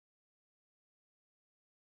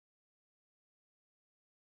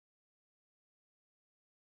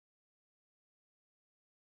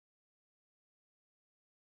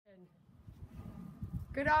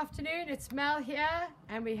Good afternoon, it's Mel here,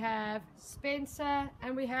 and we have Spencer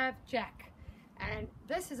and we have Jack. And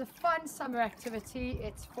this is a fun summer activity.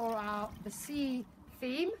 It's for the sea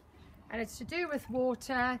theme, and it's to do with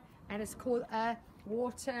water, and it's called a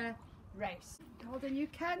water race. Well, then you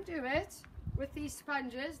can do it with these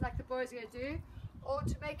sponges like the boys are going to do, or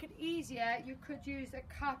to make it easier, you could use a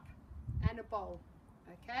cup and a bowl,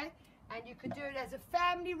 okay? And you could do it as a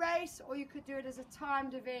family race, or you could do it as a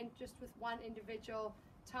timed event, just with one individual,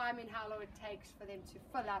 timing how long it takes for them to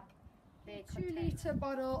fill up their 2-litre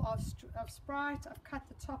bottle of Sprite. I've cut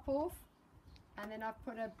the top off, and then I've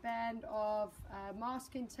put a band of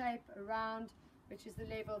masking tape around, which is the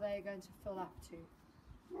level they're going to fill up to.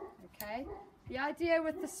 Okay, the idea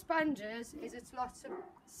with the sponges is it's lots of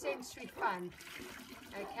sensory fun.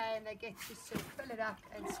 Okay, and they get to sort of fill it up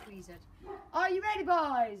and squeeze it. Are you ready,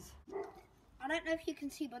 boys? I don't know if you can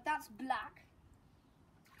see, but that's black.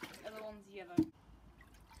 The other one's yellow.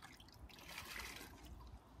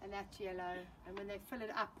 And that's yellow. And when they fill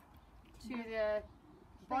it up to the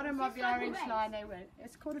bottom of the orange line, they win.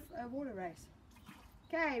 It's called a water race.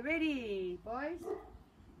 Okay, ready, boys?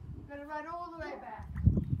 We're going to run all the way back.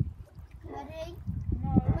 Ready?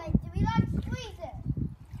 No. Wait, do we like squeeze it?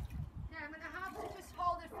 Yeah, I'm going to have to just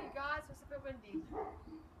hold it for you guys. It's a bit windy.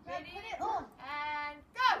 Ready? Put it on. And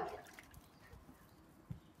go!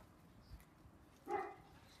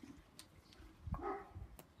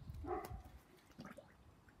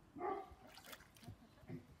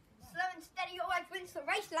 Slow and steady always wins the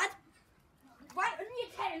race, lad. Right on your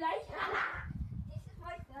tail, lad. This is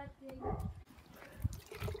my third thing.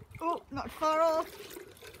 Oh, not far off.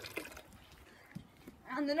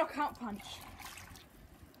 And the knockout punch.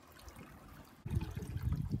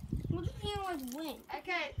 What does he always win?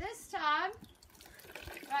 Okay, this time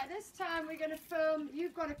we're going to film.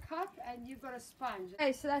 You've got a cup and you've got a sponge.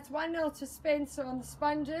 Okay, so that's 1-0 to Spencer on the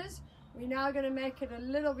sponges. We're now going to make it a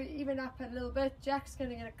little bit, even up a little bit. Jack's going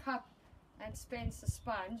to get a cup and Spencer a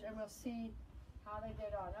sponge, and we'll see how they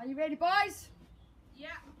get on. Are you ready, boys?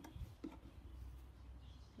 Yeah.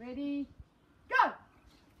 Ready? Go!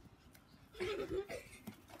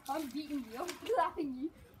 I'm beating you. I'm clapping you.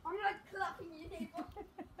 I'm like clapping you, neighbor.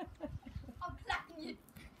 I'm clapping you.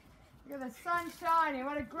 Look at the sun shining.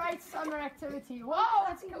 What a great summer activity. Whoa,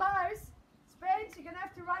 that's close. Spence, you're going to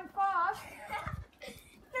have to run fast.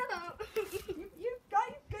 No. You're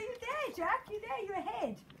there, Jack. You're there. You're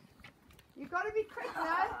ahead. You've got to be quick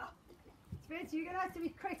now. Spence, you're going to have to be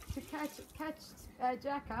quick to catch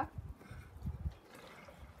Jack up.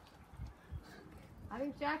 I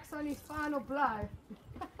think Jack's on his final blow.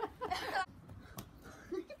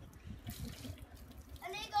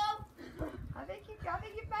 Illegal. I think you've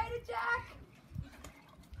made it, Jack.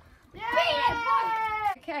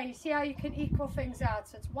 Yeah! Okay, you see how you can equal things out.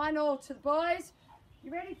 So it's 1-1 to the boys.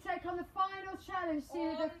 You ready to take on the final challenge?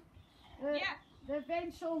 See the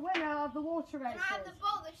eventual winner of the water race. Can I have the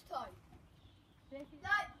ball this time? No.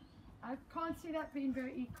 I can't see that being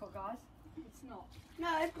very equal, guys. It's not.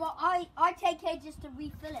 No, but I take ages to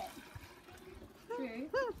refill it. True.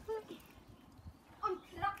 I'm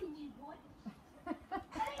clapping you, boy.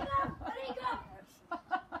 There you go.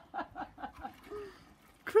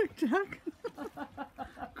 Quick, Jack.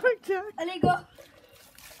 Quick, Jack. Illegal.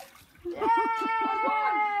 Yay!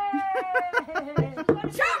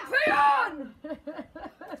 Champion!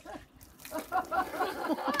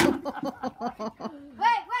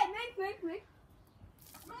 Wait.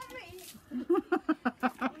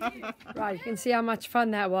 Right, you can see how much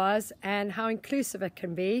fun that was and how inclusive it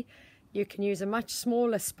can be. You can use a much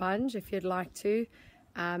smaller sponge if you'd like to,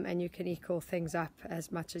 and you can equal things up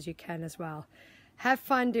as much as you can as well. Have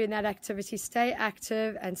fun doing that activity. Stay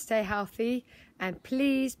active and stay healthy, and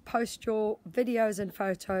please post your videos and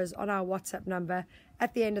photos on our WhatsApp number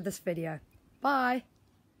at the end of this video. Bye.